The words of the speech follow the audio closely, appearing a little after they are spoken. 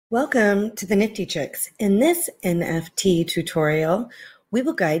Welcome to the Nifty Chicks. In this NFT tutorial, we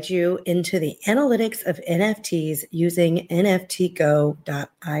will guide you into the analytics of NFTs using NFTgo.io.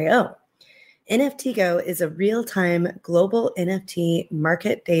 NFTgo is a real-time global NFT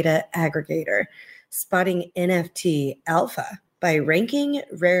market data aggregator, spotting NFT alpha by ranking,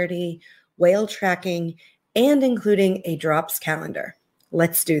 rarity, whale tracking, and including a drops calendar.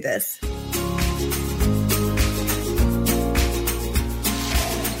 Let's do this.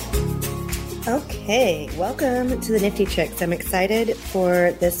 Okay, welcome to the Nifty Chicks. I'm excited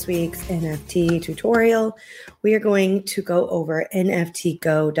for this week's NFT tutorial. We are going to go over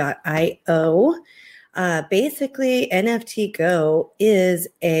NFTgo.io. Basically, NFTgo is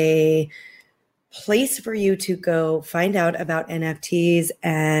a place for you to go find out about NFTs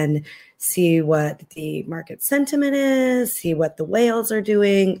and see what the market sentiment is, see what the whales are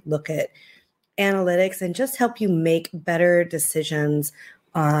doing, look at analytics, and just help you make better decisions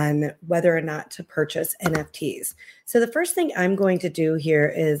on whether or not to purchase NFTs. So the first thing I'm going to do here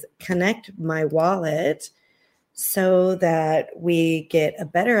is connect my wallet so that we get a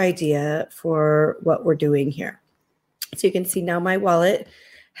better idea for what we're doing here. So you can see now my wallet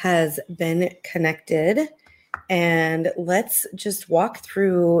has been connected, and let's just walk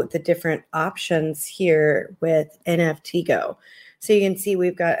through the different options here with NFTgo. So you can see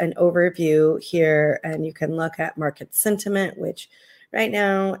we've got an overview here, and you can look at market sentiment, which right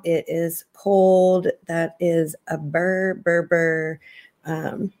now it is cold. That is a burr.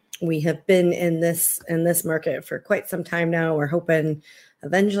 We have been in this market for quite some time now. We're hoping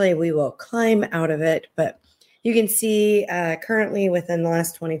eventually we will climb out of it. But you can see currently within the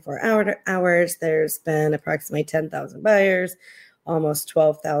last 24 hours, there's been approximately 10,000 buyers, almost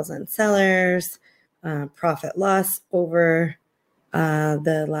 12,000 sellers, profit loss over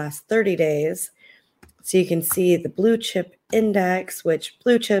the last 30 days. So you can see the blue chip index, which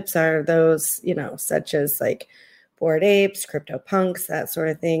blue chips are those, such as like Bored Apes, CryptoPunks, that sort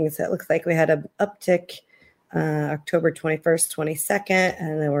of thing. So it looks like we had an uptick October 21st, 22nd,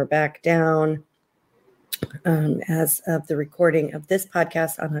 and then we're back down as of the recording of this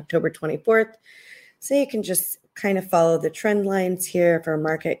podcast on October 24th. So you can just kind of follow the trend lines here for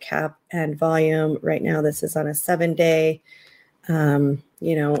market cap and volume. Right now, this is on a 7-day.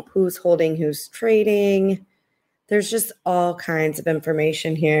 Who's holding, who's trading. There's just all kinds of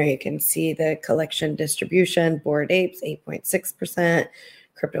information here. You can see the collection distribution, Bored Apes, 8.6%,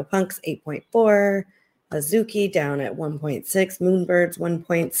 CryptoPunks, 8.4%, Azuki down at 1.6%, Moonbirds,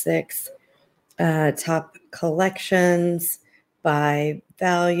 1.6%, top collections by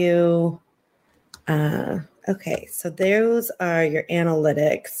value. Okay, so those are your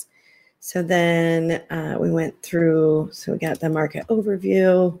analytics. So then we went through, so we got the market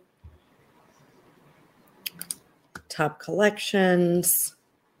overview, top collections.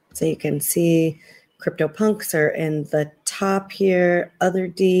 So you can see CryptoPunks are in the top here. Other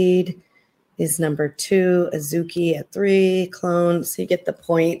Deed is number 2, Azuki at 3, Clone. So you get the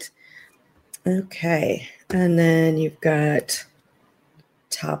point. Okay, and then you've got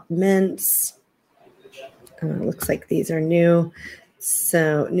top mints. Looks like these are new.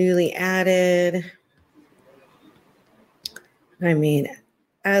 So newly added. I mean,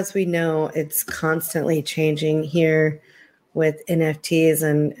 as we know, it's constantly changing here with NFTs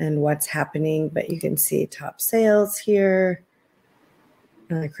and what's happening, but you can see top sales here.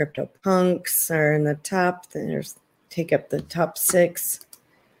 CryptoPunks are in the top. There's take up the top 6,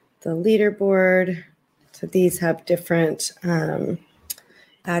 the leaderboard. So these have different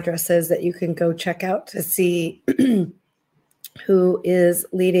addresses that you can go check out to see who is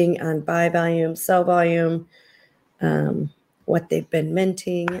leading on buy volume, sell volume, what they've been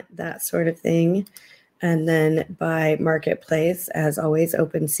minting, that sort of thing. And then by marketplace, as always,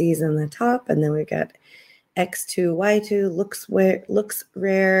 OpenSea's in the top. And then we've got X2, Y2, looks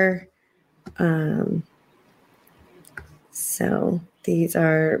rare. So these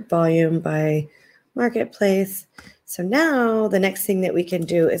are volume by marketplace. So now the next thing that we can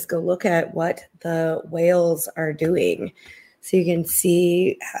do is go look at what the whales are doing. So you can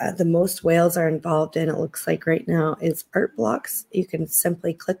see the most whales are involved in, it looks like right now, is art blocks. You can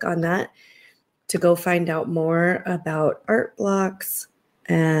simply click on that to go find out more about art blocks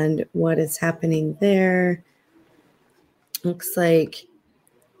and what is happening there. Looks like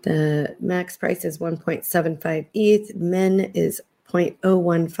the max price is 1.75 ETH. Min is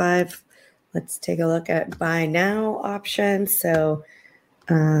 0.015. Let's take a look at buy now option. So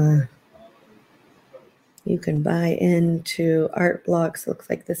you can buy into art blocks.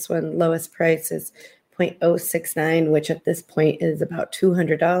 Looks like this one, lowest price is 0.069, which at this point is about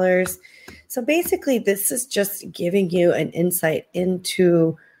 $200. So basically, this is just giving you an insight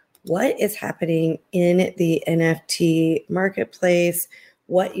into what is happening in the NFT marketplace,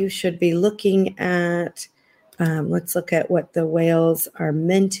 what you should be looking at. Let's look at what the whales are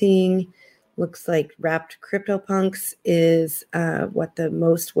minting. Looks like Wrapped CryptoPunks is what the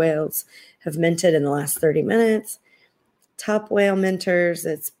most whales have minted in the last 30 minutes. Top whale minters,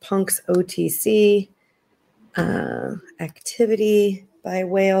 it's Punks OTC. Activity by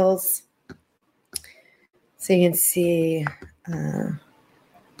whales. So you can see,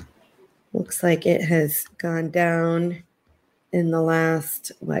 looks like it has gone down in the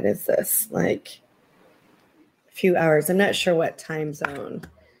last, what is this, like a few hours. I'm not sure what time zone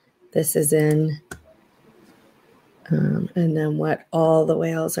this is in. And then what all the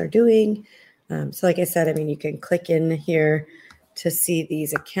whales are doing. So like I said, I mean, you can click in here to see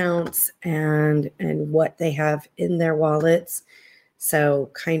these accounts and what they have in their wallets. So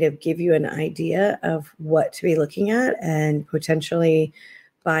kind of give you an idea of what to be looking at and potentially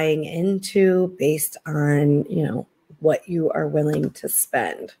buying into based on, what you are willing to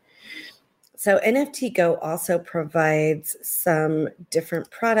spend. So NFT Go also provides some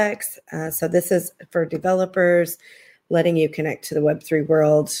different products. So this is for developers, letting you connect to the Web3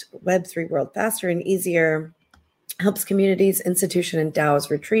 world faster and easier. Helps communities, institutions, and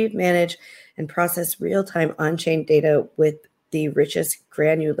DAOs retrieve, manage, and process real-time on-chain data with the richest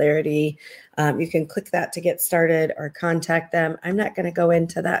granularity. You can click that to get started or contact them. I'm not going to go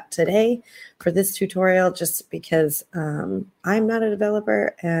into that today for this tutorial just because I'm not a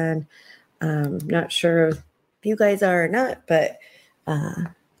developer and I'm not sure if you guys are or not, but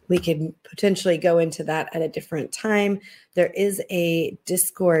we can potentially go into that at a different time. There is a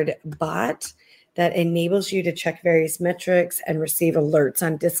Discord bot that enables you to check various metrics and receive alerts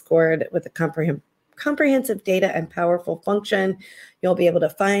on Discord with a comprehensive data and powerful function. You'll be able to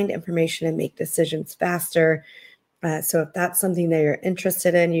find information and make decisions faster. So if that's something that you're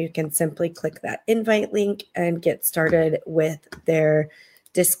interested in, you can simply click that invite link and get started with their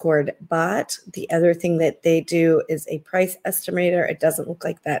Discord bot. The other thing that they do is a price estimator. It doesn't look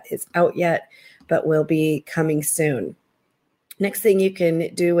like that is out yet, but will be coming soon. Next thing you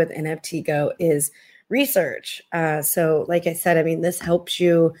can do with NFT Go is research. So like I said, I mean, this helps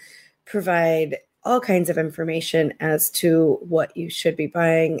you provide all kinds of information as to what you should be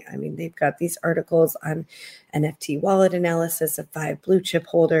buying. I mean, they've got these articles on NFT wallet analysis of 5 blue chip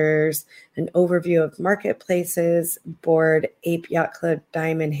holders, an overview of marketplaces, Bored Ape Yacht Club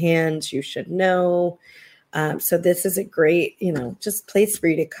Diamond Hands you should know. So this is a great, just place for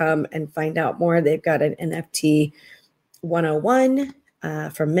you to come and find out more. They've got an NFT 101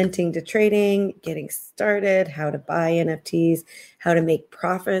 from minting to trading, getting started, how to buy NFTs, how to make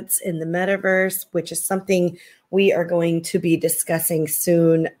profits in the metaverse, which is something we are going to be discussing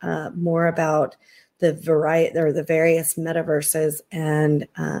soon, more about the variety or the various metaverses and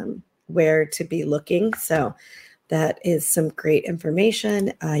where to be looking. So that is some great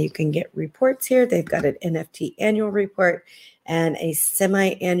information. You can get reports here. They've got an NFT annual report and a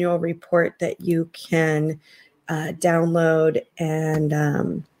semi-annual report that you can download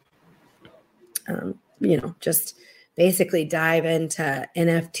and, just basically dive into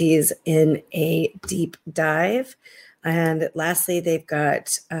NFTs in a deep dive. And lastly, they've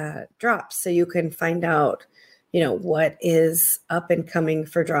got drops. So you can find out, what is up and coming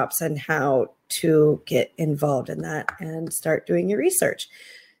for drops and how to get involved in that and start doing your research.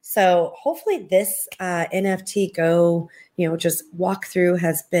 So hopefully this NFT Go, just walkthrough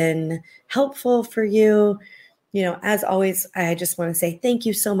has been helpful for you. As always, I just want to say thank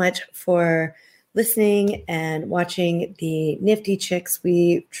you so much for listening and watching the Nifty Chicks.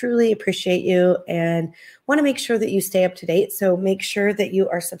 We truly appreciate you and want to make sure that you stay up to date. So make sure that you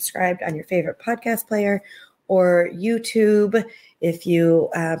are subscribed on your favorite podcast player or YouTube if you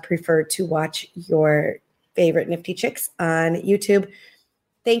prefer to watch your favorite Nifty Chicks on YouTube.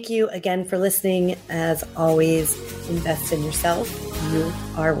 Thank you again for listening. As always, invest in yourself. You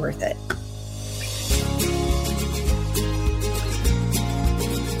are worth it.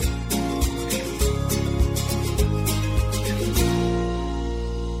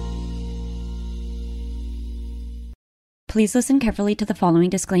 Please listen carefully to the following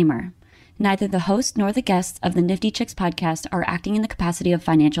disclaimer. Neither the host nor the guests of the Nifty Chicks podcast are acting in the capacity of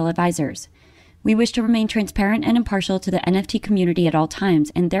financial advisors. We wish to remain transparent and impartial to the NFT community at all times,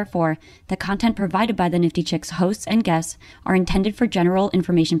 and therefore, the content provided by the Nifty Chicks hosts and guests are intended for general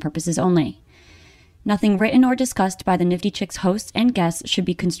information purposes only. Nothing written or discussed by the Nifty Chicks hosts and guests should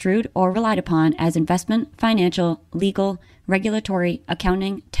be construed or relied upon as investment, financial, legal, regulatory,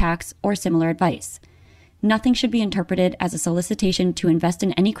 accounting, tax, or similar advice. Nothing should be interpreted as a solicitation to invest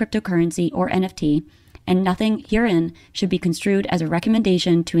in any cryptocurrency or NFT, and nothing herein should be construed as a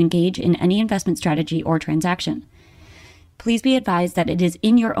recommendation to engage in any investment strategy or transaction. Please be advised that it is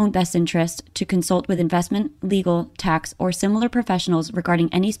in your own best interest to consult with investment, legal, tax, or similar professionals regarding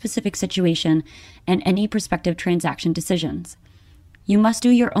any specific situation and any prospective transaction decisions. You must do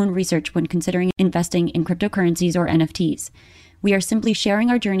your own research when considering investing in cryptocurrencies or NFTs. We are simply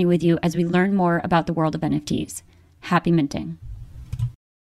sharing our journey with you as we learn more about the world of NFTs. Happy minting.